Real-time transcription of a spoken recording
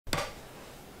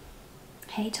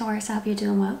Hey Taurus, I hope you're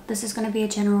doing well. This is going to be a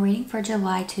general reading for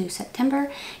July to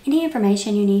September. Any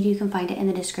information you need, you can find it in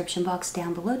the description box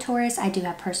down below, Taurus. I do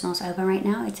have personals open right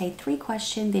now. It's a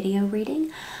 3-question video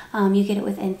reading. You get it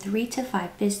within 3 to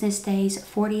 5 business days,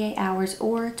 48 hours,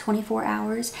 or 24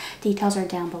 hours. Details are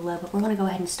down below, but we're going to go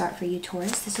ahead and start for you,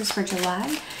 Taurus. This is for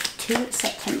July to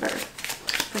September.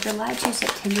 For July to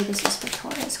September, this is for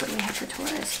Taurus. What do we have for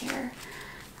Taurus here?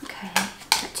 Okay,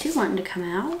 got 2 wanting to come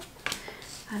out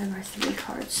of our 3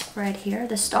 card spread here.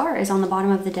 The star is on the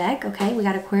bottom of the deck. Okay, we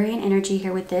got Aquarian energy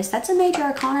here with this. That's a major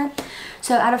arcana.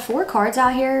 So out of 4 cards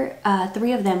out here,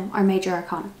 3 of them are major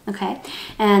arcana. Okay,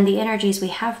 and the energies we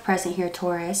have present here,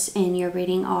 Taurus, in your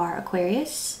reading are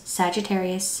Aquarius,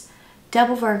 Sagittarius,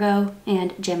 Double Virgo,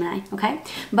 and Gemini. Okay,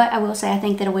 but I will say I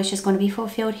think that a wish is going to be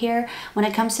fulfilled here. When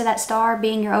it comes to that star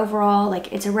being your overall,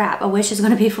 like, it's a wrap. A wish is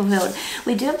going to be fulfilled.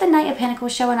 We do have the Knight of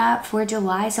Pentacles showing up for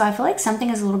July, so I feel like something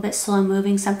is a little bit slow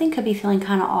moving. Something could be feeling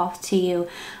kind of off to you.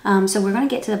 So we're going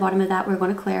to get to the bottom of that. We're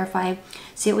going to clarify,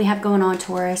 see what we have going on,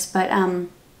 Taurus. But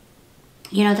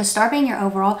you know, the star being your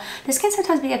overall, this can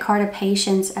sometimes be a card of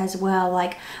patience as well,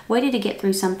 like waiting to get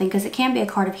through something, because it can be a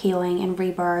card of healing and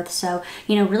rebirth. So,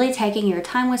 you know, really taking your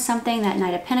time with something. That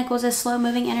Knight of Pentacles is slow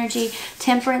moving energy.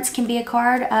 Temperance can be a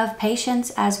card of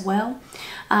patience as well.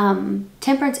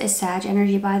 Temperance is Sag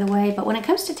energy, by the way, but when it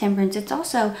comes to temperance, it's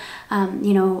also,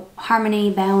 you know, harmony,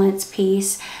 balance,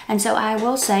 peace. And so I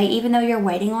will say, even though you're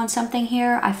waiting on something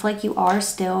here, I feel like you are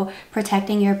still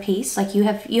protecting your peace. Like you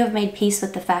have made peace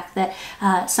with the fact that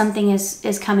something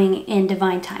is coming in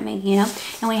divine timing, you know.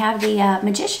 And we have the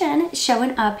Magician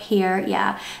showing up here.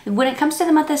 Yeah, when it comes to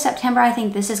the month of September, I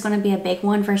think this is going to be a big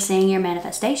one for seeing your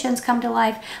manifestations come to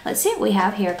life. Let's see what we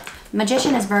have here.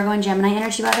 Magician is Virgo and Gemini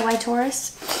energy, by the way,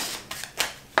 Taurus.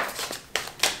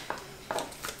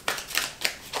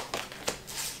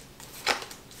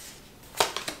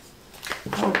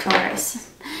 Oh, Taurus.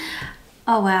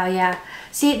 Oh, wow, yeah.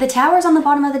 See, the Tower's on the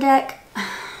bottom of the deck.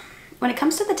 When it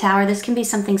comes to the Tower, this can be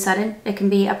something sudden. It can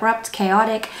be abrupt,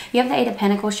 chaotic. You have the 8 of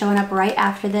Pentacles showing up right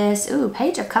after this. Ooh,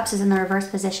 Page of Cups is in the reverse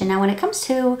position. Now, when it comes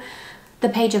to the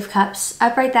Page of Cups,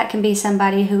 upright, that can be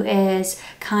somebody who is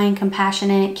kind,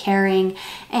 compassionate, caring,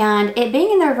 and it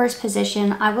being in the reverse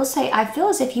position, I will say, I feel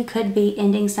as if you could be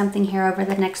ending something here over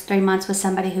the next 3 months with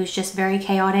somebody who's just very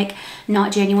chaotic,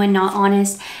 not genuine, not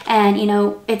honest, and you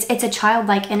know, it's a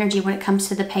childlike energy when it comes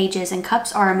to the Pages, and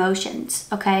Cups are emotions,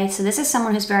 okay? So this is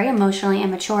someone who's very emotionally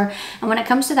immature, and when it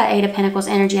comes to that 8 of Pentacles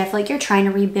energy, I feel like you're trying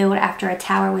to rebuild after a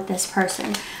Tower with this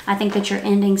person. I think that you're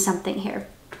ending something here.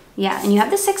 Yeah, and you have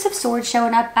the 6 of Swords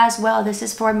showing up as well. This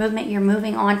is for movement. You're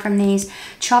moving on from these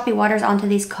choppy waters onto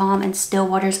these calm and still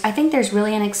waters. I think there's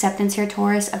really an acceptance here,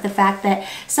 Taurus, of the fact that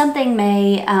something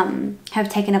may have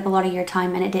taken up a lot of your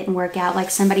time and it didn't work out. Like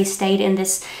somebody stayed in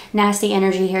this nasty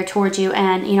energy here towards you,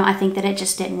 and, you know, I think that it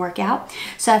just didn't work out.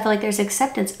 So I feel like there's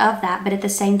acceptance of that, but at the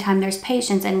same time, there's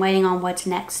patience and waiting on what's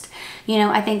next. You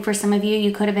know, I think for some of you,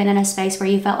 you could have been in a space where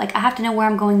you felt like, I have to know where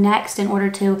I'm going next in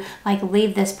order to, like,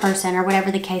 leave this person or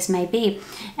whatever the case may be.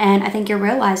 And I think you're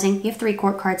realizing, you have 3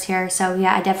 court cards here. So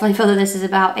yeah, I definitely feel that this is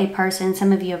about a person.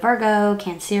 Some of you are Virgo,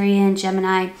 Cancerian,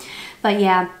 Gemini. But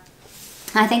yeah,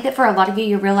 I think that for a lot of you,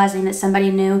 you're realizing that somebody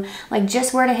knew, like,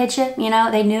 just where to hit you. You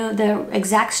know, they knew the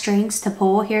exact strings to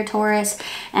pull here, Taurus.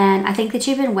 And I think that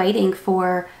you've been waiting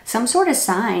for some sort of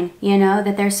sign, you know,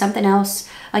 that there's something else,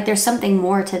 like there's something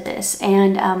more to this.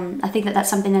 And I think that that's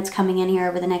something that's coming in here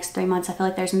over the next 3 months. I feel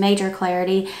like there's major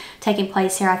clarity taking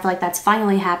place here. I feel like that's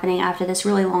finally happening after this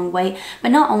really long wait.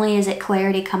 But not only is it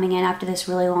clarity coming in after this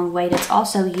really long wait, it's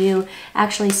also you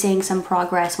actually seeing some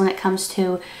progress when it comes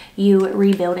to you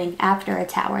rebuilding after a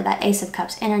Tower. That Ace of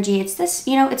Cups energy, it's this,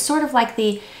 you know, it's sort of like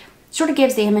the, sort of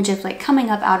gives the image of like coming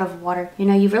up out of water. You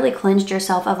know, you've really cleansed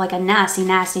yourself of like a nasty,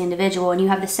 nasty individual, and you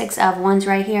have the 6 of Wands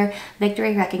right here.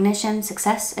 Victory, recognition,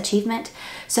 success, achievement.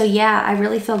 So yeah, I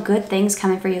really feel good things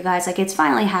coming for you guys. Like, it's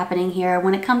finally happening here.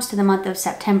 When it comes to the month of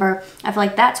September, I feel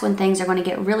like that's when things are going to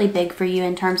get really big for you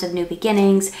in terms of new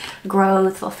beginnings,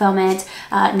 growth, fulfillment,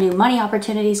 new money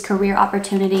opportunities, career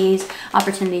opportunities,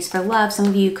 opportunities for love. Some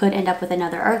of you could end up with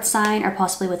another Earth sign or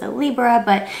possibly with a Libra,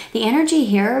 but the energy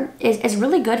here is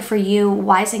really good for you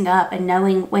wising up and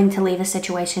knowing when to leave a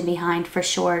situation behind, for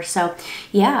sure. So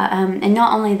yeah, and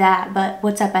not only that, but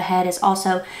what's up ahead is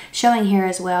also showing here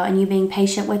as well, and you being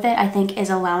patient with it, I think, is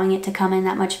allowing it to come in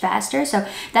that much faster. So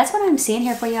that's what I'm seeing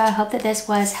here for you. I hope that this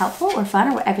was helpful or fun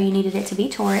or whatever you needed it to be,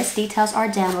 Taurus. Details are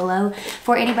down below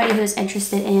for anybody who's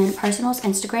interested in personals,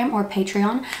 Instagram, or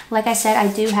Patreon. Like I said,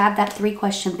 I do have that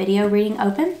 3-question video reading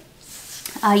open.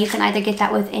 You can either get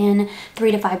that within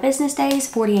 3 to 5 business days,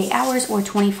 48 hours, or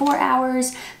 24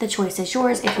 hours. The choice is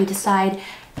yours if you decide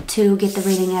to get the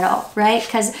reading at all, right?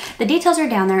 Because the details are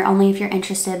down there only if you're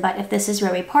interested. But if this is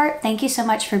where we part, thank you so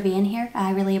much for being here.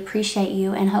 I really appreciate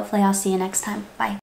you, and hopefully I'll see you next time. Bye.